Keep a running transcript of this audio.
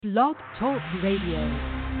Blog Talk Radio.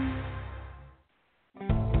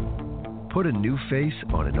 Put a new face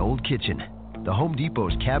on an old kitchen. The Home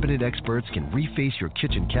Depot's cabinet experts can reface your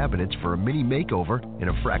kitchen cabinets for a mini makeover in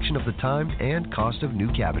a fraction of the time and cost of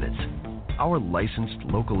new cabinets. Our licensed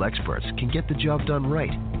local experts can get the job done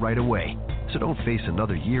right away. So don't face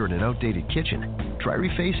another year in an outdated kitchen. Try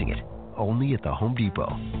refacing it, only at the Home Depot.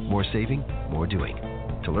 More saving, more doing.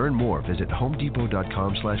 To learn more, visit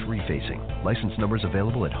homedepot.com/refacing. License numbers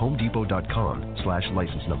available at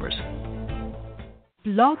homedepot.com/license numbers.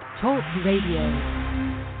 Blog Talk Radio.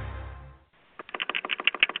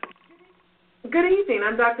 Good evening.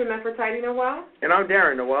 I'm Dr. Nefertiti Noel. And I'm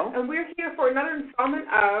Darren Noel. And we're here for another installment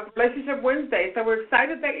of Relationship Wednesday. So we're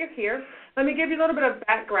excited that you're here. Let me give you a little bit of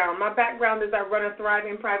background. My background is I run a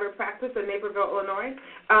thriving private practice in Naperville, Illinois.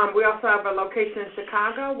 We also have a location in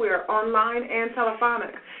Chicago. We're online and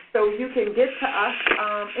telephonic. So you can get to us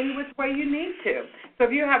any which way you need to. So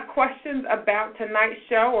if you have questions about tonight's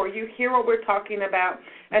show or you hear what we're talking about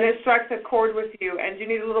and it strikes a chord with you and you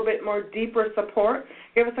need a little bit more deeper support,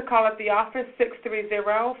 give us a call at the office,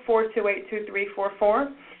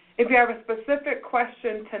 630-428-2344. If you have a specific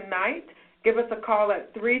question tonight, give us a call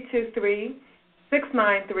at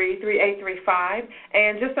 323-693-3835.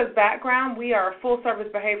 And just as background, we are full-service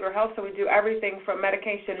behavioral health, so we do everything from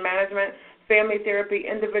medication management, family therapy,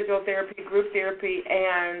 individual therapy, group therapy,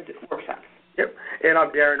 and workshops. Yep. And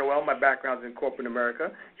I'm Darren Noel. My background is in corporate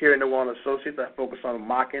America. Here in Noel & Associates, I focus on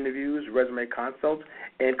mock interviews, resume consults,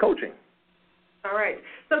 and coaching. All right.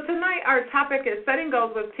 So tonight our topic is setting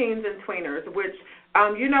goals with teens and tweeners, which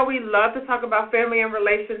we love to talk about family and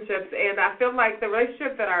relationships, and I feel like the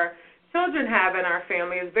relationship that our children have in our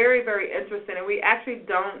family is very, very interesting, and we actually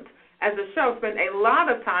don't, as a show, spend a lot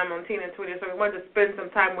of time on teen and tweeners, so we wanted to spend some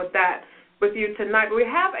time with that with you tonight. But we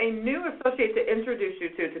have a new associate to introduce you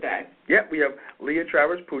to today. Yep, we have LEAH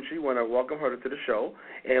TRAVERS-PUCCI. We want to welcome her to the show.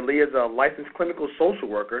 And LEAH is a licensed clinical social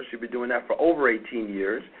worker. She's been doing that for over 18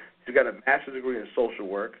 years. She's got a master's degree in social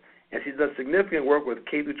work, and she's done significant work with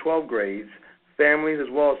K-12 grades, families, as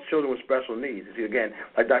well as children with special needs. And she, again,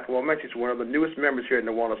 like Dr. Well mentioned, she's one of the newest members here in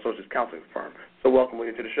the Noel & Associates counseling firm. So welcome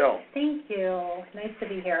to the show. Thank you. Nice to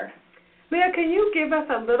be here. LEAH, can you give us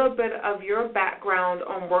a little bit of your background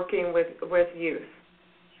on working with youth?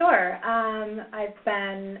 Sure. I've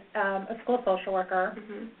been a school social worker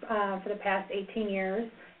for the past 18 years,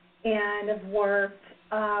 and have worked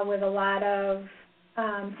with a lot of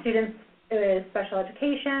students with special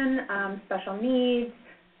education, special needs,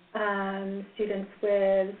 students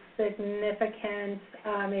with significant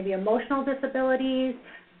maybe emotional disabilities,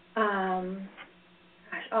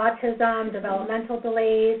 autism, developmental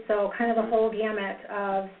delays, so kind of a whole gamut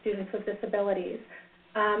of students with disabilities.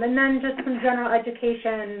 And then just some general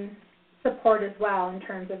education support as well in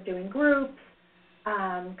terms of doing groups,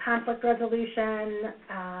 conflict resolution,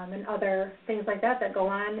 and other things like that go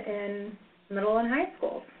on in middle and high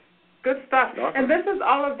schools. Good stuff. Awesome. And this is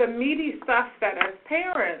all of the meaty stuff that as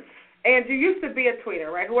parents, and you used to be a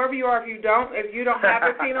tweener, right? Whoever you are, if you don't have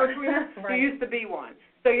a teen or tweener, right. You used to be one.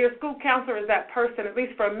 So your school counselor is that person, at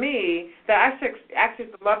least for me, that I actually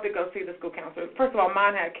used to love to go see the school counselor. First of all,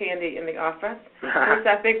 mine had candy in the office, which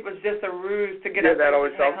I think was just a ruse to get up that and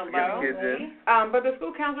always say helps hello. to get the kids in. But the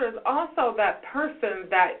school counselor is also that person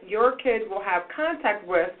that your kids will have contact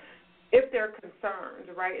with if they're concerned,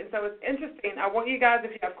 right? And so it's interesting. I want you guys,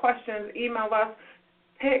 if you have questions, email us.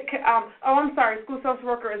 I'm sorry, school social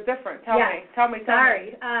worker is different. Tell me.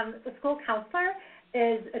 Sorry. The school counselor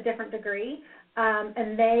is a different degree,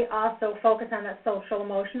 and they also focus on that social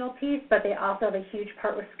emotional piece, but they also have a huge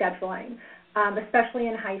part with scheduling, especially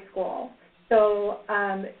in high school. So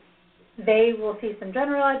they will see some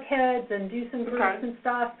general ed kids and do some groups and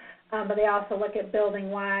stuff, but they also look at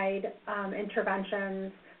building-wide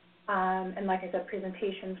interventions, and like I said,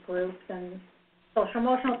 presentations, groups, and social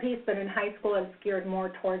emotional piece, but in high school it's geared more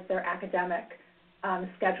towards their academic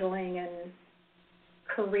scheduling and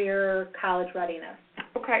career college readiness.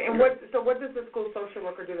 Okay, and what does the school social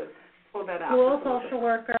worker do to pull that out? School social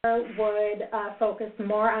worker would focus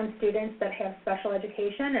more on students that have special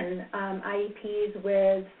education and IEPs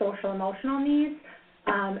with social emotional needs,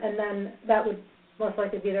 and then that would most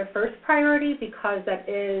likely be their first priority because that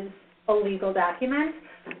is a legal document.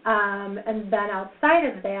 And then outside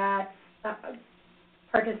of that,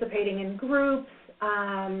 participating in groups,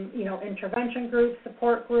 intervention groups,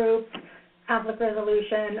 support groups, conflict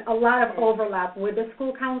resolution, a lot of overlap with the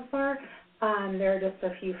school counselor. There are just a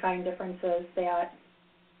few fine differences that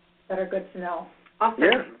are good to know. Awesome.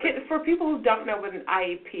 Yeah. For people who don't know what an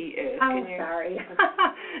IEP is, Sorry.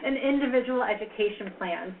 An individual education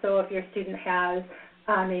plan. So if your student has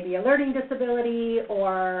maybe a learning disability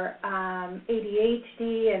or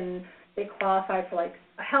ADHD, and they qualify for like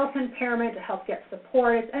a health impairment to help get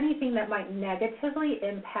support. It's anything that might negatively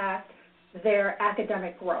impact their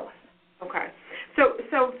academic growth. Okay.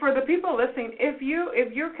 So for the people listening, if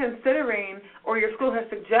you're considering or your school has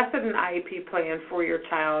suggested an IEP plan for your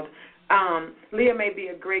child, LEAH may be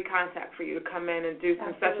a great contact for you to come in and do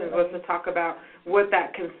some sessions with to talk about what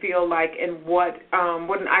that can feel like and what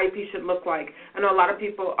an IEP should look like. I know a lot of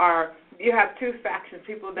people you have two factions,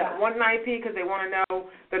 people that want an IEP because they want to know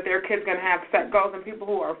that their kid's going to have set goals, and people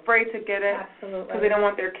who are afraid to get it because they don't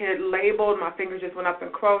want their kid labeled. My fingers just went up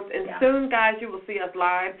in quotes. And soon, guys, you will see us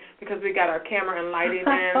live because we got our camera and lighting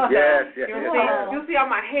in. Yes. You'll see all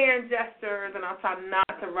my hand gestures, and I'll try not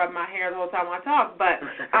to rub my hair the whole time I talk.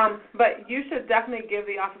 But you should definitely give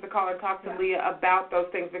the office a call and talk to LEAH about those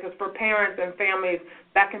things, because for parents and families,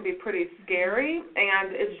 that can be pretty scary,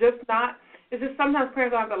 and it's just sometimes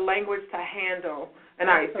parents don't have the language to handle an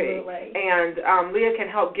IEP. And LEAH can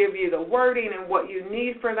help give you the wording and what you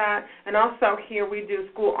need for that. And also here we do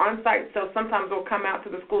school on-site, so sometimes we'll come out to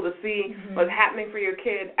the school to see what's happening for your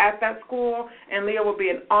kid at that school, and LEAH will be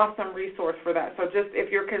an awesome resource for that. So just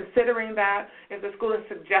if you're considering that, if the school has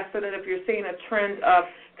suggested it, if you're seeing a trend of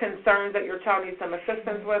concerns that your child needs some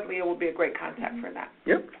assistance with, LEAH will be a great contact for that.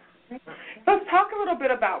 Yep. Let's talk a little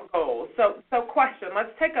bit about goals. So question, let's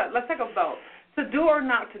take a vote. To do or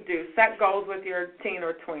not to do, set goals with your teen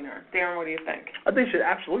or tweener. Darren, what do you think? I think you should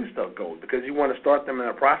absolutely start goals, because you want to start them in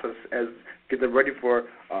a process get them ready for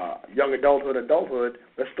young adulthood.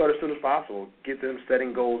 Let's start as soon as possible. Get them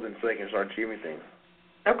setting goals and so they can start achieving things.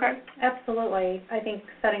 Okay. Absolutely. I think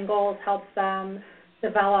setting goals helps them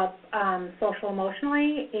develop social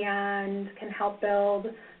emotionally and can help build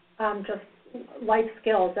just life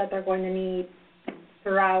skills that they're going to need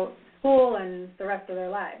throughout school and the rest of their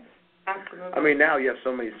lives. Absolutely. I mean, now you have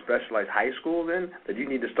so many specialized high schools that you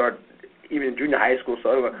need to start even in junior high school.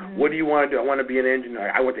 So what do you want to do? I want to be an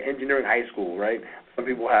engineer. I went to engineering high school, right? Some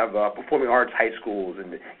people have performing arts high schools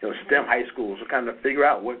and STEM high schools. So kind of figure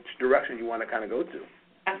out which direction you want to kind of go to.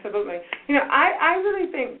 Absolutely. I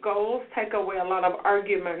really think goals take away a lot of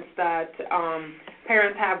arguments that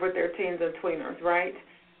parents have with their teens and tweeners, right?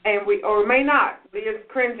 And or may not. They're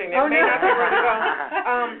cringing. It may not be ready to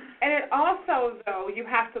go. And it also, though, you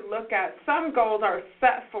have to look at some goals are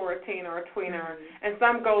set for a teen or a tweener, and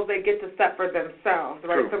some goals they get to set for themselves,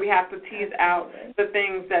 right? True. So we have to tease out the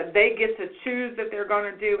things that they get to choose that they're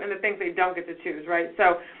going to do and the things they don't get to choose, right?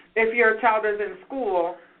 So if your child is in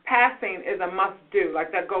school, passing is a must-do.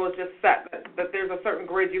 Like that goal is just set, that there's a certain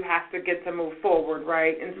grade you have to get to move forward,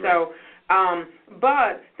 right? And so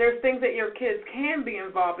but there's things that your kids can be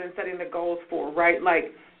involved in setting the goals for, right?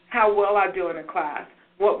 Like how well I do in a class,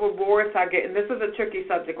 what rewards I get. And this is a tricky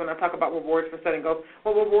subject when I talk about rewards for setting goals.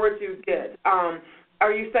 What rewards you get.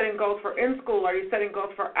 Are you setting goals for in school? Are you setting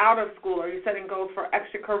goals for out of school? Are you setting goals for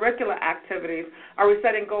extracurricular activities? Are we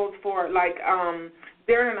setting goals for, like,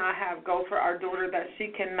 Darren and I have goals for our daughter that she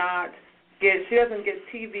doesn't get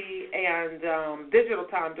TV and digital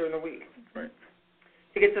time during the week. Right.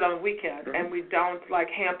 She gets it on the weekend, and we don't,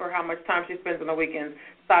 hamper how much time she spends on the weekends.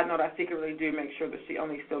 Side note, I secretly do make sure that she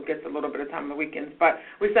only still gets a little bit of time on the weekends. But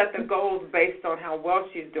we set the goals based on how well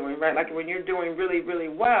she's doing, right? Like when you're doing really, really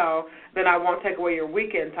well, then I won't take away your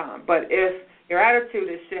weekend time. But if your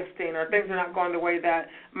attitude is shifting or things are not going the way that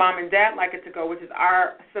mom and dad like it to go, which is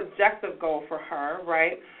our subjective goal for her,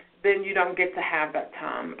 right, then you don't get to have that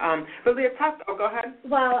time. But Leah, go ahead.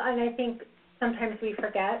 Well, and I think sometimes we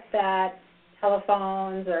forget that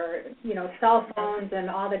telephones or, cell phones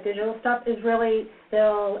and all the digital stuff is really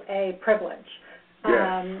still a privilege.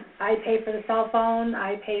 Yes. I pay for the cell phone.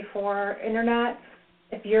 I pay for internet.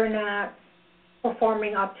 If you're not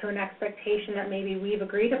performing up to an expectation that maybe we've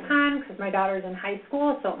agreed upon, because my daughter's in high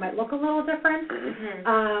school, so it might look a little different,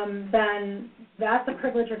 then that's a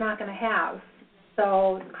privilege you're not going to have.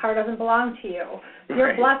 So the car doesn't belong to you.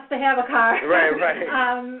 You're blessed to have a car.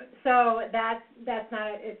 Right. So that's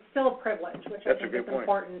not. It's still a privilege, which I think is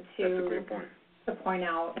important to point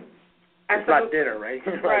out. It's not dinner, right?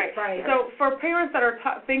 Right. So for parents that are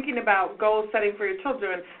thinking about goal setting for your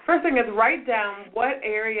children, first thing is write down what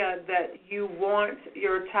area that you want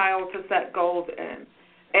your child to set goals in.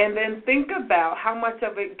 And then think about how much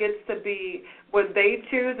of it gets to be what they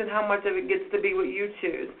choose and how much of it gets to be what you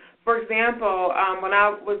choose. For example, when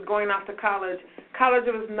I was going off to college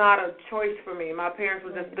was not a choice for me. My parents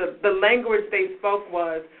were just, the language they spoke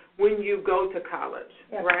was when you go to college,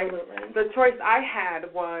 right? Absolutely. The choice I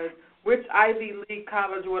had was which Ivy League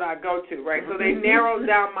college would I go to, right? So they narrowed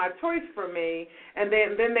down my choice for me, and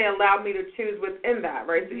then they allowed me to choose within that,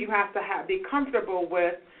 right? So you have to be comfortable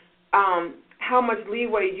with how much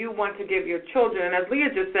leeway you want to give your children. And as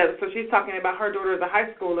Leah just said, so she's talking about her daughter as a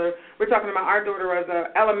high schooler. We're talking about our daughter as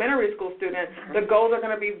an elementary school student. The goals are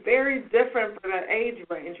going to be very different for that age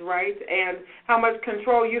range, right? And how much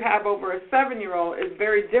control you have over a 7-year-old is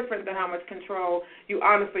very different than how much control you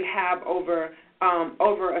honestly have over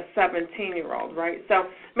a 17-year-old, right? So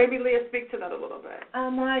maybe Leah, speak to that a little bit.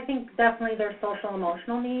 Well, I think definitely their social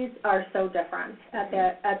emotional needs are so different at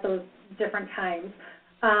those different times.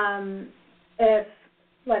 If,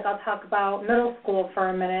 like, I'll talk about middle school for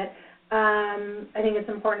a minute, I think it's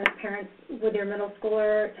important as parents with your middle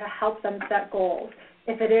schooler to help them set goals.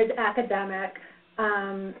 If it is academic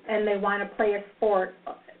and they want to play a sport,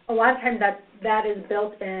 a lot of times that is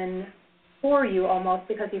built in for you almost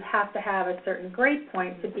because you have to have a certain grade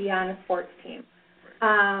point to be on a sports team.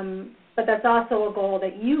 But that's also a goal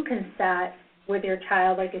that you can set with your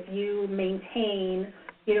child, like if you maintain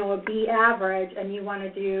a B average and you want to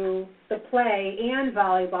do the play and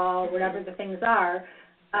volleyball, whatever the things are,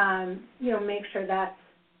 make sure that's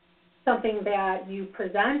something that you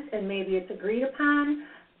present and maybe it's agreed upon,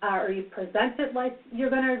 or you present it like you're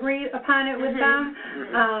going to agree upon it with them.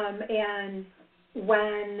 And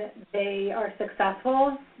when they are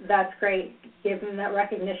successful, that's great. Give them that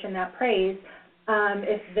recognition, that praise.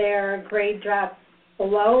 If their grade drops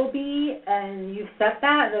below B and you've set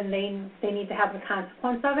that, then they need to have the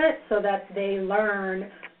consequence of it so that they learn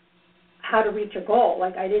how to reach a goal.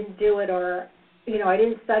 Like, I didn't do it, or, I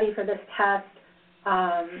didn't study for this test.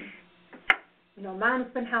 Mom's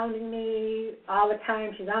been hounding me all the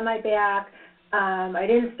time. She's on my back. I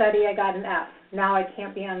didn't study. I got an F. Now I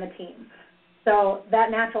can't be on the team. So that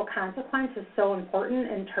natural consequence is so important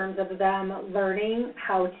in terms of them learning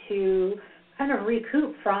how to kind of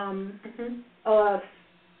recoup from a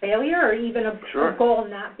failure or even a goal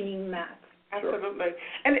not being met. Absolutely.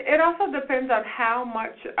 And it also depends on how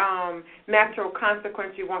much natural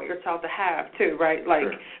consequence you want your child to have, too, right?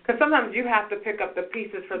 Like, because sometimes you have to pick up the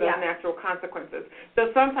pieces for those natural consequences.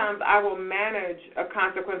 So sometimes I will manage a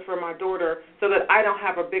consequence for my daughter so that I don't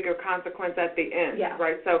have a bigger consequence at the end,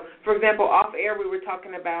 right? So, for example, off air we were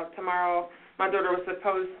talking about tomorrow my daughter was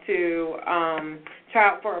supposed to try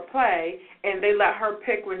out for a play, and they let her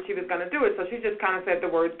pick when she was going to do it. So she just kind of said the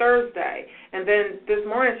word Thursday. And then this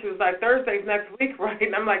morning she was like, Thursday's next week, right?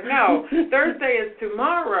 And I'm like, no, Thursday is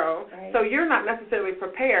tomorrow, so you're not necessarily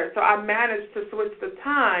prepared. So I managed to switch the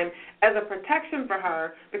time as a protection for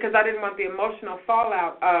her because I didn't want the emotional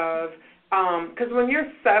fallout of because when you're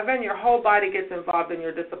 7, your whole body gets involved in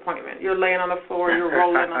your disappointment. You're laying on the floor, you're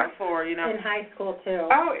rolling on the floor, In high school, too.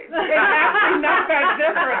 Oh, it's actually not that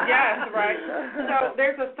different, yes, right? So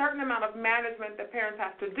there's a certain amount of management that parents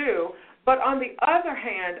have to do. But on the other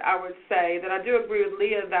hand, I would say that I do agree with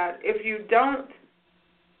Leah that if you don't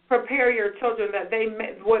prepare your children that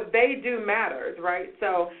what they do matters, right?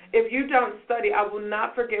 So if you don't study, I will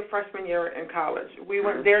not forget freshman year in college.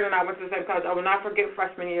 Darren and I went to the same college. I will not forget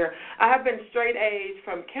freshman year. I have been straight A's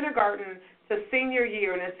from kindergarten to senior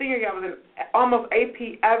year, and in senior year I was in almost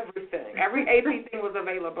AP everything. Every AP thing was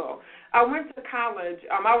available. I went to college.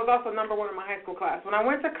 I was also number 1 in my high school class. When I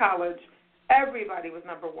went to college, everybody was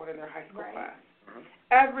number 1 in their high school class.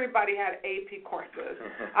 Everybody had AP courses.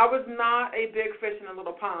 I was not a big fish in a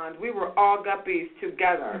little pond. We were all guppies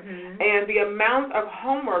together. And the amount of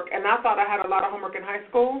homework, and I thought I had a lot of homework in high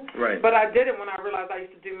school, but I didn't when I realized I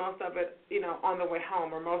used to do most of it, on the way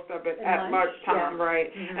home or most of it at lunchtime,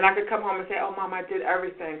 right? And I could come home and say, oh, Mom, I did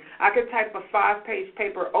everything. I could type a 5-page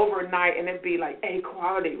paper overnight and it'd be like A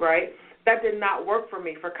quality, right? That did not work for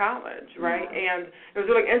me for college, right? And it was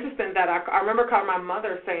really interesting that I remember calling my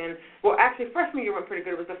mother saying, well, actually, freshman year went pretty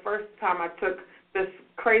good. It was the first time I took this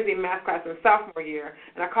crazy math class in sophomore year.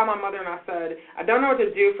 And I called my mother and I said, I don't know what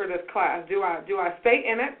to do for this class. Do I stay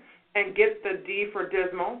in it and get the D for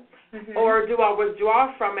dismal, or do I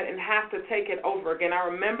withdraw from it and have to take it over again? I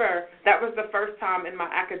remember that was the first time in my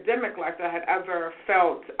academic life that I had ever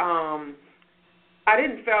felt I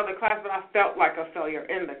didn't fail the class, but I felt like a failure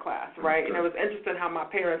in the class, right? And it was interesting how my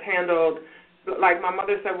parents handled, like my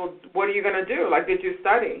mother said, well, what are you going to do? Like, did you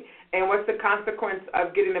study? And what's the consequence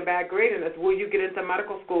of getting a bad grade in this? Will you get into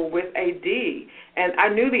medical school with a D? And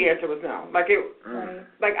I knew the answer was no. Like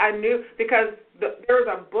I knew, because there was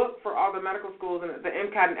a book for all the medical schools and the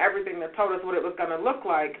MCAT and everything that told us what it was going to look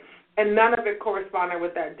like. and none of it corresponded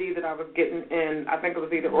with that D that I was getting in. I think it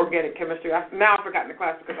was either organic chemistry. Now I've forgotten the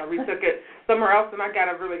class because I retook it somewhere else, and I got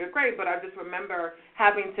a really good grade, but I just remember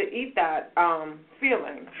having to eat that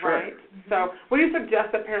feeling, right? So what do you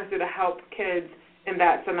suggest that parents do to help kids in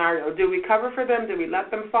that scenario? Do we cover for them? Do we let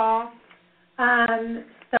them fall?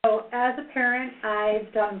 So as a parent,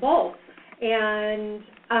 I've done both, and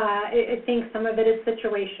I think some of it is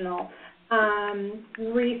situational.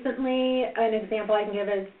 Recently, an example I can give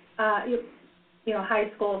is,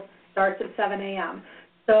 high school starts at 7 a.m.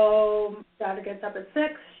 So daughter gets up at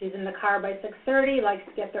 6. She's in the car by 6:30, likes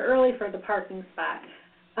to get there early for the parking spot.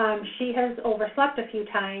 She has overslept a few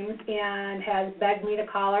times and has begged me to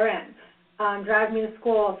call her in, drive me to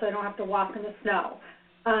school so I don't have to walk in the snow.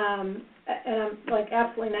 And I'm like,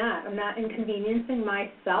 absolutely not. I'm not inconveniencing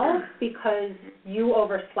myself because you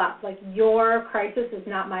overslept. Like, your crisis is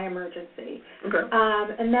not my emergency. Okay.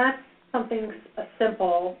 And that's something, a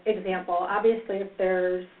simple example. Obviously, if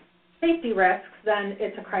there's safety risks, then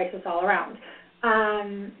it's a crisis all around.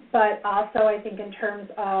 But also, I think in terms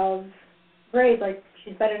of grades, like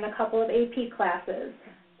she's been in a couple of AP classes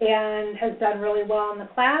and has done really well in the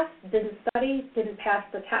class, didn't study, didn't pass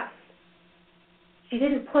the test. She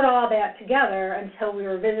didn't put all that together until we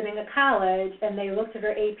were visiting a college, and they looked at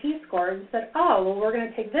her AP scores and said, oh, well, we're going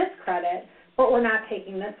to take this credit, but we're not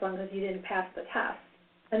taking this one because you didn't pass the test.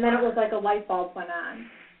 And then it was like a light bulb went on.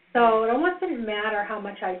 So it almost didn't matter how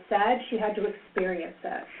much I said. She had to experience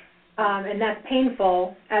it. And that's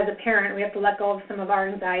painful as a parent. We have to let go of some of our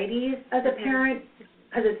anxieties as a parent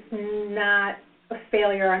because it's not a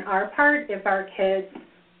failure on our part if our kids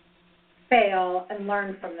fail and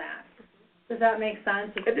learn from that. Does that make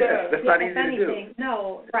sense? Yeah, that's not easy to do.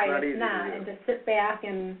 No, right, it's not. And to sit back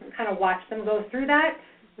and kind of watch them go through that,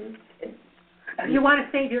 you want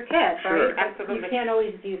to save your kids, Sure. right? Absolutely. You can't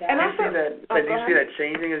always do that. And Do you see that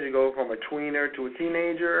changing as you go from a tweener to a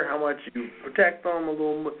teenager? How much you protect them a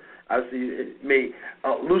little? Obviously, it may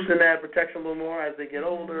loosen that protection a little more as they get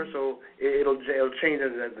older. So it'll change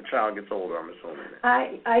as the child gets older, I'm assuming.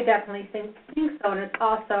 I definitely think so, and it's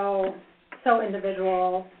also so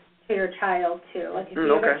individual to your child too. Like if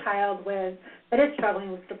you have a child that is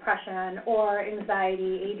struggling with depression or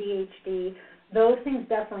anxiety, ADHD, those things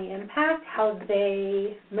definitely impact how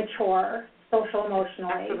they mature social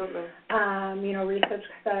emotionally. Absolutely. Research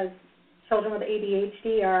says children with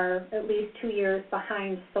ADHD are at least 2 years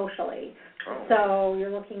behind socially. Oh. So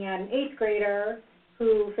you're looking at an 8th grader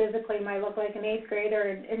who physically might look like an 8th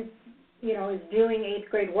grader and is doing 8th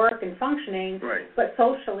grade work and functioning, right. But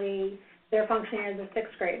socially they're functioning as a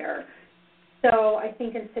 6th grader. So I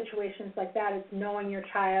think in situations like that, it's knowing your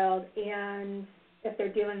child and if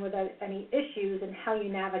they're dealing with any issues and how you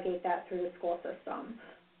navigate that through the school system.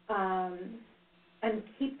 And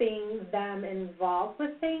keeping them involved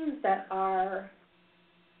with things that are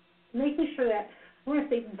making sure that, I want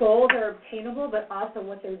to say goals are obtainable, but also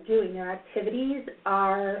what they're doing. Their activities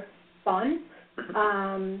are fun.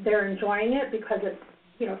 They're enjoying it because it's,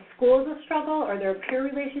 school is a struggle or their peer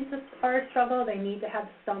relationships are a struggle. They need to have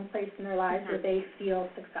some place in their lives where they feel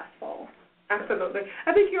successful. Absolutely.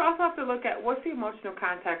 I think you also have to look at what's the emotional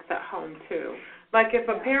context at home, too. Like if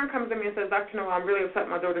a parent comes to me and says, Dr. Noel, I'm really upset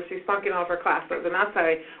with my daughter. She's flunking all of her classes. And I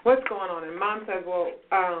say, what's going on? And mom says, well,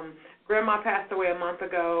 Grandma passed away a month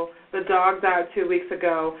ago. The dog died 2 weeks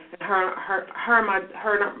ago.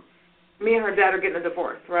 And me and her dad are getting a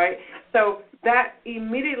divorce, right? So that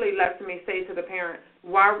immediately lets me say to the parent,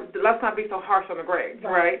 let's not be so harsh on the grades,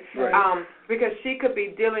 right? Because she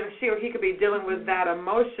or he could be dealing with that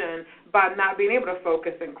emotion by not being able to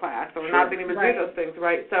focus in class or not being able to do those things,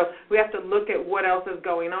 right? So we have to look at what else is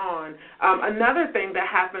going on. Another thing that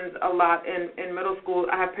happens a lot in middle school,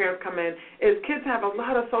 I have parents come in, is kids have a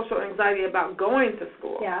lot of social anxiety about going to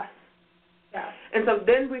school. Yeah. And so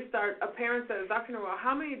then a parent says, Dr. Noel,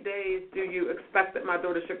 how many days do you expect that my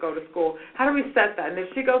daughter should go to school? How do we set that? And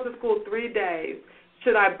if she goes to school 3 days,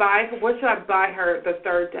 what should I buy her the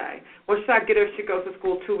 3rd day? What should I get her if she goes to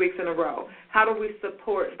school 2 weeks in a row? How do we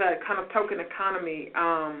support that kind of token economy,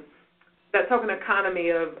 of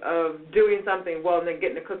doing something well and then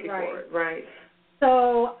getting a cookie for it, right?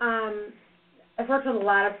 So I've worked with a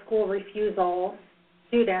lot of school refusal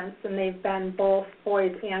students, and they've been both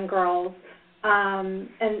boys and girls. And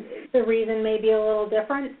the reason may be a little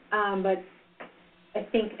different, but I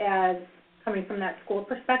think as coming from that school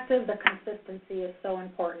perspective, the consistency is so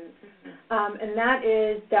important. And that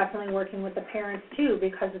is definitely working with the parents, too,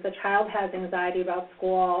 because if the child has anxiety about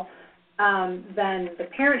school, then the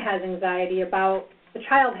parent has anxiety about the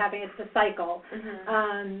child having it to cycle.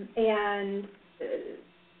 And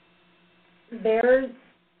there's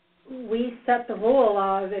we set the rule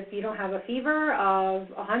of if you don't have a fever of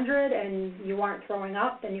 100 and you aren't throwing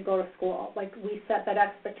up, then you go to school. Like, we set that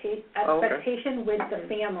expectation with the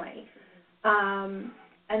family.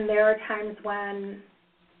 And there are times when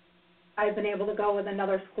I've been able to go with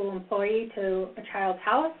another school employee to a child's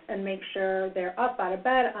house and make sure they're up out of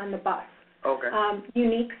bed on the bus. Okay.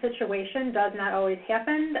 Unique situation does not always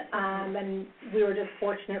happen, and we were just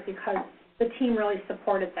fortunate because the team really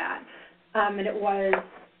supported that. And it was,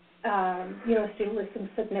 a student with some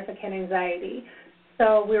significant anxiety.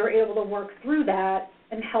 So we were able to work through that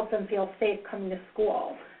and help them feel safe coming to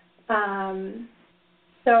school.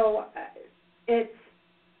 So it's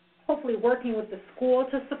hopefully working with the school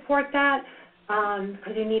to support that,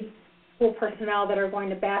 because you need school personnel that are going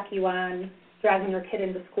to back you on driving your kid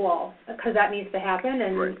into school, because that needs to happen,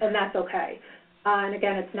 and that's okay. And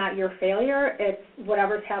again, it's not your failure. It's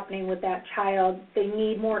whatever's happening with that child. They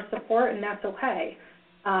need more support, and that's okay.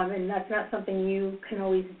 And that's not something you can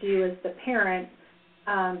always do as the parent,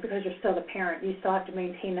 because you're still the parent. You still have to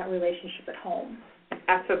maintain that relationship at home.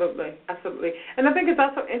 Absolutely, absolutely. And I think it's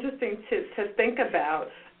also interesting to think about.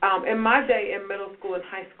 In my day in middle school and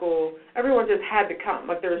high school, everyone just had to come.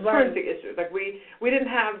 Like, there was truancy issues. Like, we didn't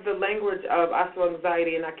have the language of I feel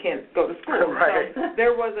anxiety and I can't go to school. Right. So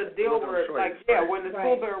there was a deal where, when the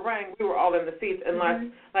school bell rang, we were all in the seats. Unless,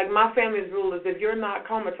 like, my family's rule is if you're not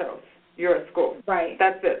comatose, you're at school. Right.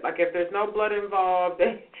 That's it. Like, if there's no blood involved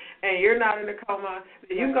and you're not in a coma,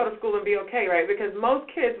 then you can go to school and be okay, right? Because most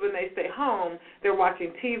kids, when they stay home, they're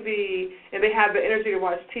watching TV, and they have the energy to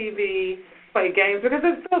watch TV, play games, because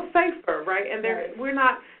it feels safer, right? And we're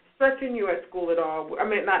not stretching you at school at all. I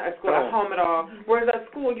mean, not at school, at home at all. Whereas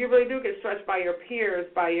at school, you really do get stretched by your peers,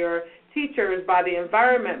 by your teachers, by the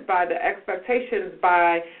environment, by the expectations,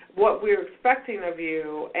 by what we're expecting of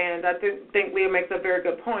you. And I think Leah makes a very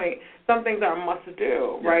good point. Some things are a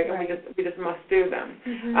must-do, right? And we just must do them.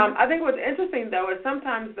 I think what's interesting, though, is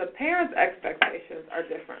sometimes the parents' expectations are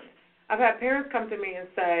different. I've had parents come to me and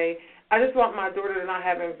say, I just want my daughter to not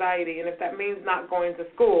have anxiety, and if that means not going to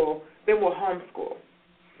school, then we'll homeschool.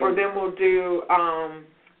 Or then we'll do,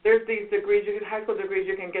 there's these degrees, high school degrees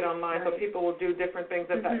you can get online, so people will do different things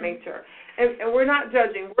of that nature. And we're not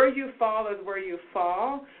judging. Where you fall is where you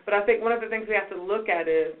fall, but I think one of the things we have to look at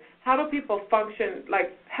is how do people function,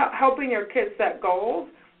 like helping your kids set goals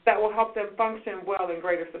that will help them function well in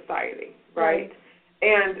greater society, right?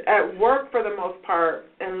 And at work, for the most part,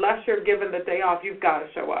 unless you're given the day off, you've got to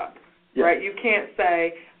show up. Right? You can't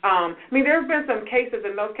say, there have been some cases,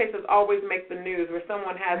 and those cases always make the news, where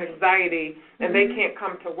someone has anxiety and they can't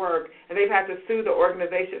come to work, and they've had to sue the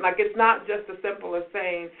organization. Like, it's not just as simple as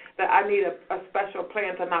saying that I need a special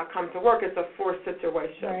plan to not come to work. It's a forced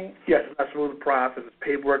situation. Right. Yes, it's not a smooth process. There's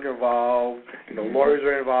paperwork involved. Lawyers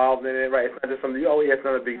are involved in it, right? It's not just something, it's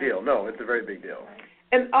not a big deal. No, it's a very big deal.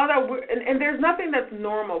 And there's nothing that's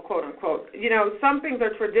normal, quote unquote. Some things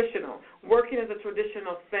are traditional. Working is a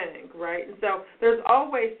traditional thing, right? And so there's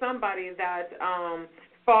always somebody that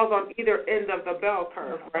falls on either end of the bell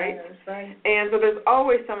curve, right? Right. And so there's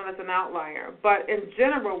always someone that's an outlier. But in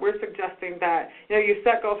general, we're suggesting that you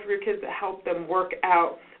set goals for your kids to help them work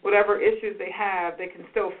out whatever issues they have. They can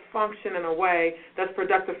still function in a way that's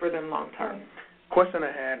productive for them long term. Question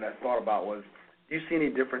I had and I thought about was, do you see any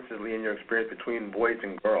differences, Lee, in your experience between boys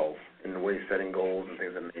and girls in the way of setting goals and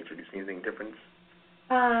things of that nature? Do you see anything different?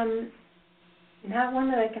 Not one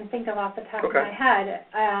that I can think of off the top of my head.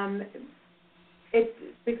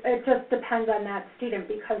 It just depends on that student,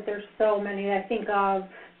 because there's so many. I think of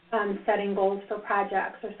setting goals for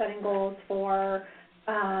projects or setting goals for,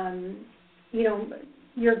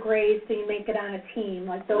 your grades so you make it on a team.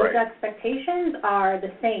 Like, those expectations are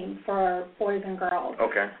the same for boys and girls.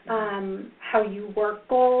 Okay. How you work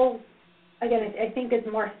goals, again, I think is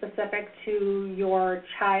more specific to your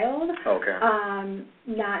child. Okay.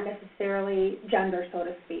 Not necessarily gender, so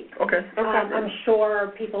to speak. Okay. I'm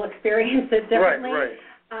sure people experience it differently. Right.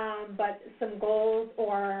 But some goals,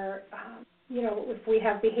 or if we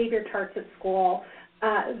have behavior charts at school,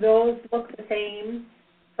 those look the same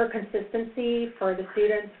for consistency, for the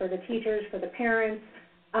students, for the teachers, for the parents.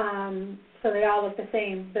 So they all look the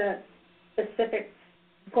same. The specific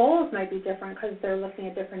goals might be different because they're looking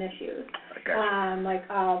at different issues. Like,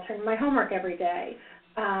 I'll turn my homework every day,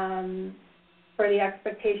 for the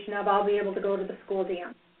expectation of I'll be able to go to the school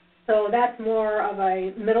dance. So that's more of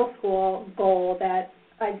a middle school goal that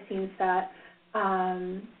I've seen set.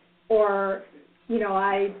 Or,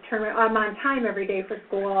 I'm on time every day for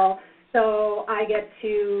school, so I get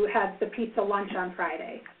to have the pizza lunch on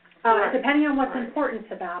Friday, depending on what's important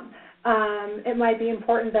to them. It might be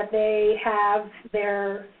important that they have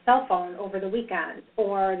their cell phone over the weekend,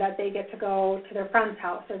 or that they get to go to their friend's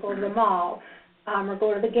house or go to the mall, or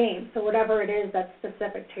go to the game. So whatever it is that's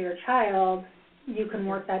specific to your child, you can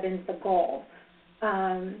work that into the goal.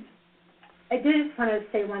 I did just want to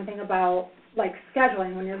say one thing about, like,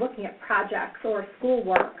 scheduling when you're looking at projects or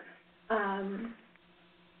schoolwork. I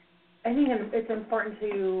think it's important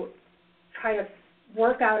to try to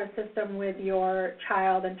work out a system with your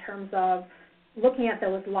child in terms of looking at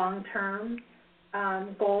those long-term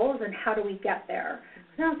goals and how do we get there.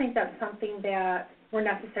 I don't think that's something that we're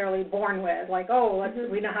necessarily born with, like,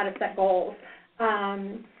 we know how to set goals.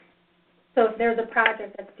 So if there's a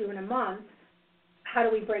project that's due in a month, how do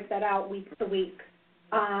we break that out week to week?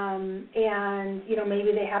 And,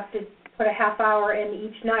 maybe they have to put a half hour in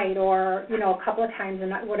each night, or, a couple of times,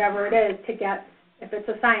 and whatever it is, to get, if it's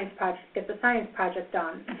a science project, get the science project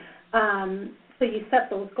done. So you set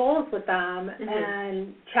those goals with them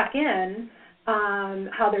and check in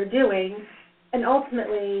how they're doing, and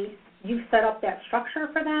ultimately you've set up that structure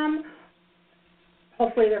for them.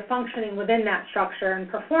 Hopefully they're functioning within that structure and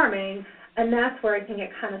performing, and that's where I think it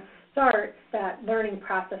kind of starts that learning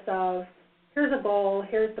process of, here's a goal,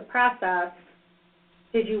 here's the process.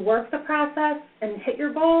 Did you work the process and hit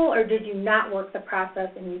your goal, or did you not work the process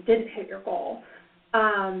and you didn't hit your goal?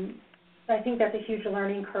 I think that's a huge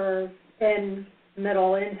learning curve in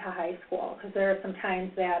middle into high school, because there are some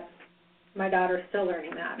times that my daughter's still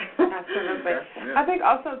learning that. Absolutely. Yeah. I think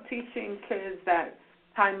also teaching kids that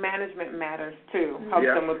time management matters, too, helps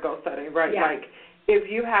them with goal setting, right? Yeah. Like, if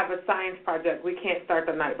you have a science project, we can't start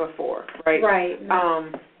the night before, right? Right.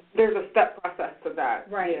 There's a step process to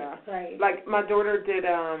that. Right, yeah. right. Like, my daughter did,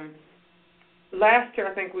 last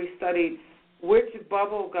year I think we studied which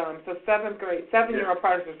bubble gum, so 7-year-old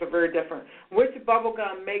projects are very different. Which bubble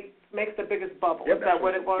gum makes the biggest bubble? Yep, Is that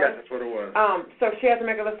what it was? Yes, that's what it was. So she had to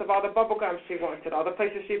make a list of all the bubble gums she wanted, all the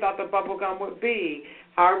places she thought the bubble gum would be.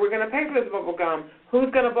 How are we going to pay for this bubble gum?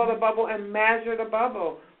 Who's going to blow the bubble and measure the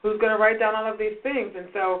bubble? Who's going to write down all of these things? And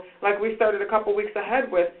so, like, we started a couple weeks ahead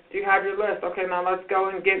with, do you have your list? Okay, now let's go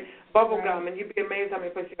and get bubble gum. And you'd be amazed how many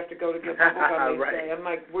places you have to go to get bubble gum each day. I'm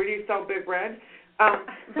like, where do you sell Big Red?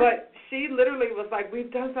 But she literally was like,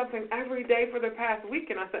 we've done something every day for the past week.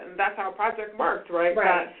 And I said, and that's how a project works, right?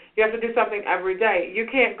 Right. You have to do something every day. You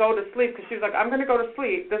can't go to sleep, because she was like, I'm going to go to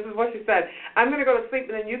sleep. This is what she said. I'm going to go to sleep,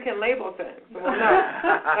 and then you can label things. Well, no.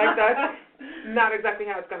 Like, that's not exactly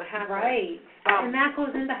how it's going to happen. Right. And that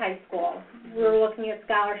goes into high school. We were looking at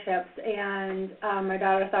scholarships, and my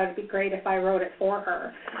daughter thought it would be great if I wrote it for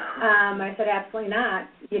her. I said, absolutely not.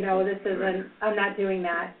 I'm not doing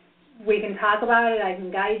that. We can talk about it. I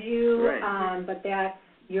can guide you, but that's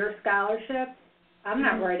your scholarship. I'm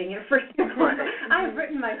not writing it for you. I've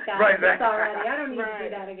written my scholarships already. I don't need to do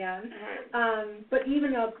that again. But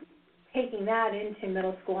even taking that into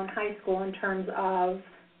middle school and high school in terms of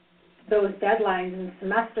those deadlines and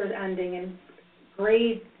semesters ending and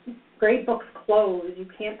grade books close, you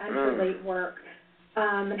can't enter late work,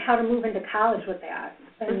 and how to move into college with that.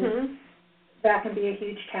 And that can be a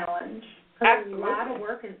huge challenge. Absolutely. A lot of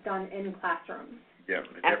work is done in classrooms. Yeah,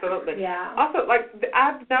 absolutely. Yeah. Also, like,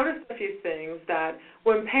 I've noticed a few things that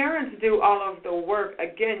when parents do all of the work,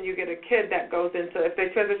 again, you get a kid that goes into, if they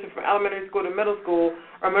transition from elementary school to middle school,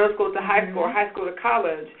 or middle school to high school, or high school to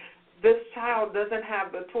college, this child doesn't have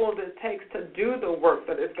the tools it takes to do the work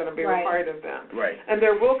that is going to be required of them. Right. And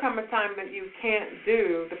there will come a time that you can't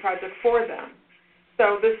do the project for them.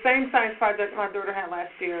 So the same science project my daughter had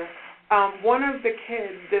last year, one of the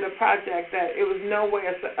kids did a project that it was no way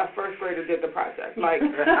a first grader did the project. Like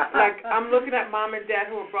I'm looking at mom and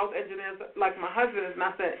dad who are both engineers, like my husband is, and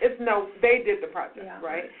I said, they did the project,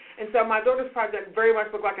 right? And so my daughter's project very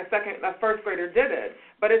much looked like a first grader did it,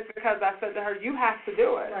 but it's because I said to her, you have to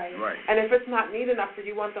do it. Right. And if it's not neat enough for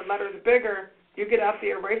you, want the letters bigger, you get out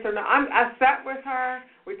the eraser. Now, I sat with her.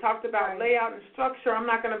 We talked about layout and structure. I'm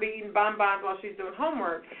not going to be eating bonbons while she's doing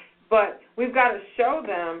homework. But we've got to show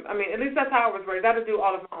them, I mean, at least that's how I was raised. I had to do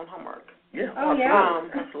all of my own homework. Yeah. Oh, yeah.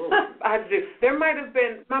 Absolutely. I had to do. There might have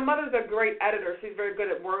been, my mother's a great editor. She's very good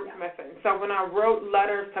at wordsmithing. So when I wrote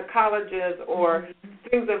letters to colleges or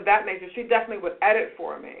things of that nature, she definitely would edit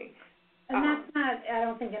for me. And that's not, I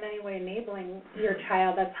don't think, in any way enabling your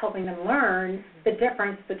child. That's helping them learn the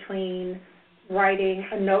difference between writing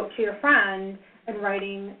a note to your friend and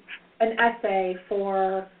writing an essay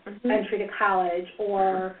for entry to college,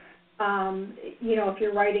 or if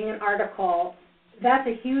you're writing an article. That's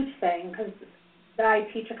a huge thing, because I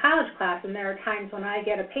teach a college class, and there are times when I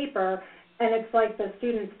get a paper, and it's like the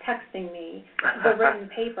student's texting me the written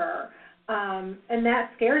paper. And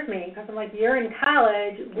that scares me because I'm like, you're in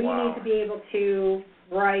college. We need to be able to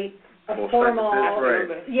write a formal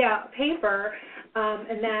paper,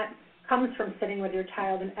 and that comes from sitting with your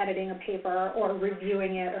child and editing a paper or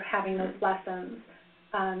reviewing it or having those lessons.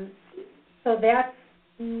 So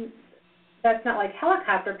that's not like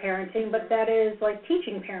helicopter parenting, but that is like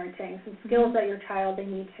teaching parenting, some skills that your child, they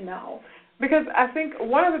need to know. Because I think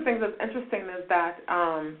one of the things that's interesting is that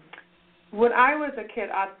when I was a kid,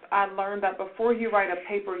 I learned that before you write a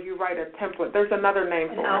paper, you write a template. There's another name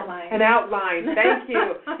for it. An outline. An outline. Thank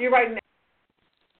you. You write an